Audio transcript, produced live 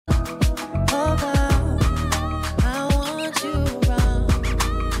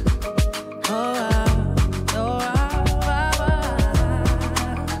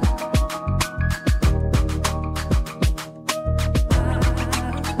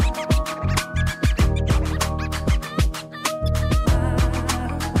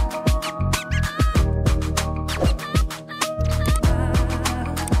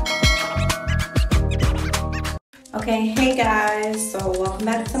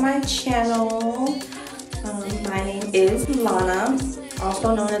to my channel. My name is Lana,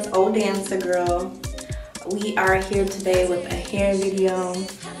 also known as Old Dancer Girl. We are here today with a hair video,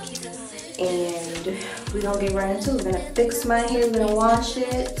 and we're gonna get right into it. We're gonna fix my hair, we're gonna wash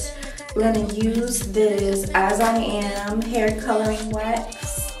it. We're gonna use this As I Am hair coloring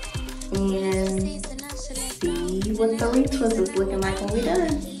wax and see what the retwist is looking like when we're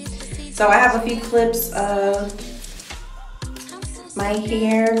done. So I have a few clips of my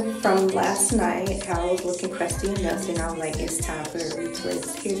hair from last night, how I was looking crusty and dusty, and I was like, it's time for a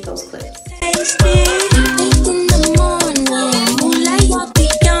retwist. Here's those clips.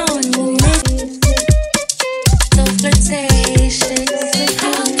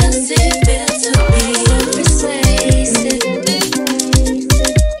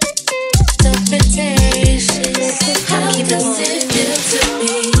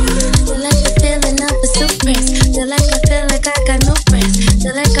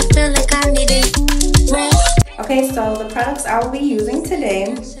 Okay, so the products I will be using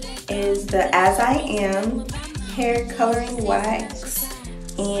today is the As I Am hair coloring wax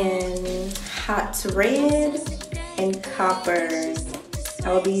in hot red and copper.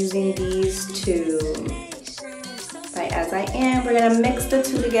 I will be using these two by As I Am. We're gonna mix the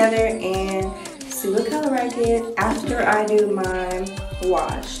two together and see what color I get after I do my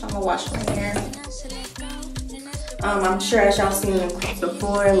wash. I'm gonna wash my hair. I'm sure as y'all seen in clips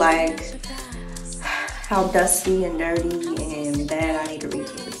before, like how dusty and dirty and bad I need to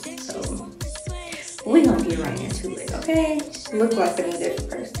retwist. So we're gonna get right into it, okay? Look like a different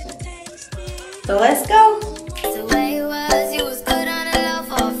person. So let's go. The way it was, you was good on the low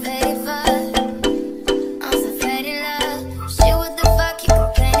for a favor. I'm so faded love. Shit, what the fuck you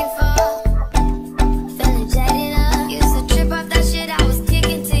complaining for? Feeling jaded up. Used to trip off that shit I was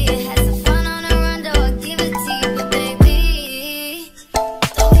kicking to you. Had some fun on the run, though I give it to you. But baby,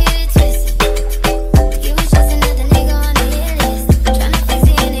 don't hit it twisted. You was just another nigga on the hit list. Tryna fix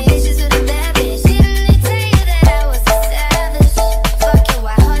any issues with a bad bitch. Didn't they tell you that I was a savage? Fuck your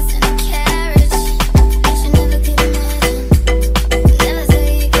white horse and a carriage. Bet you never could imagine. Never say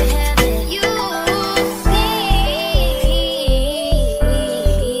you could have it. You need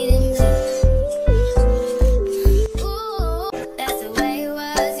him too. Ooh, that's the way it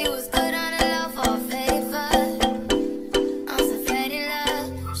was. You was good on the low for a favor. I'm so faded love.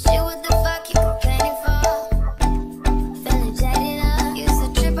 Shit, what the fuck you complaining for? Feeling jaded up. Used to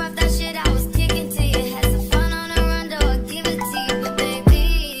trip off that shit I was kicking to you. Had some fun on the run, though I give it to you. But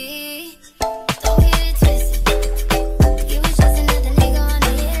baby, don't hit it twisted. You was just another nigga on the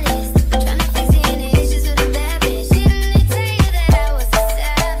hit list. Tryna fix any issues with a bad bitch. Didn't they tell you that I was a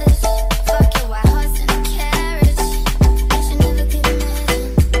savage? Fuck your white horse and a carriage. Bet you never could imagine.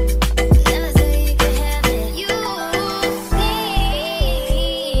 Never say you could have it. You need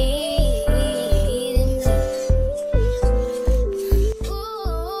him too.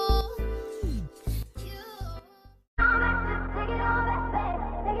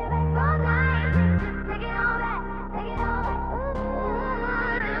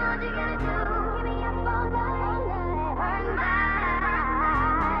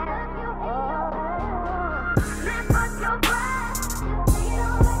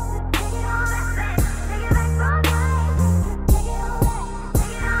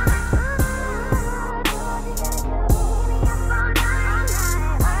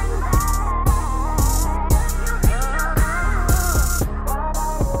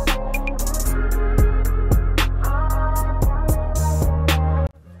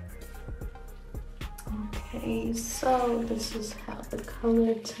 Okay, so this is how the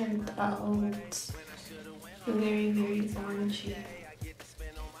color turned out. Very, very orangey.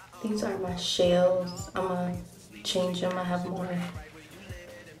 These are my shells. I'm gonna change them. I have more.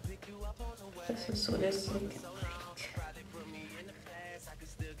 This is what it's looking like.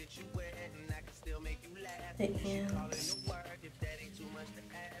 The ends.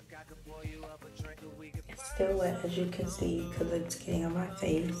 It's still wet, as you can see, because it's getting on my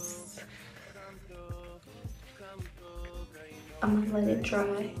face. I'm gonna let it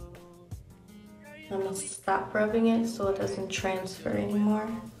dry. I'm gonna stop rubbing it so it doesn't transfer anymore.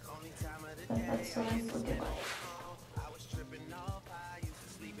 But that's what it's looking like.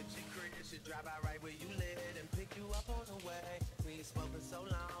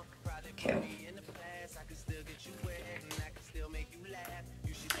 Okay.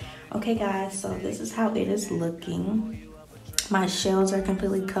 Okay guys, so this is how it is looking. My shells are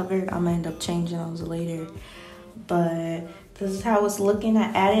completely covered. I'm gonna end up changing those later. But this is how it's looking. I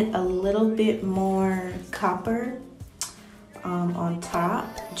added a little bit more copper on top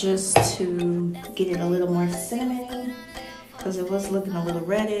just to get it a little more cinnamony. because it was looking a little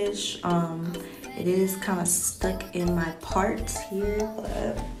reddish. It is kind of stuck in my parts here,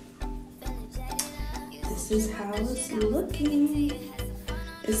 but this is how it's looking.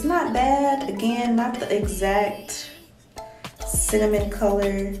 It's not bad. Again, not the exact cinnamon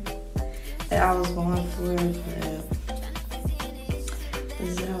color that I was going for, but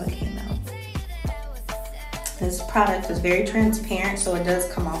this is how it came out. This product is very transparent, so it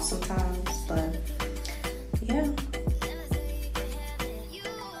does come off sometimes.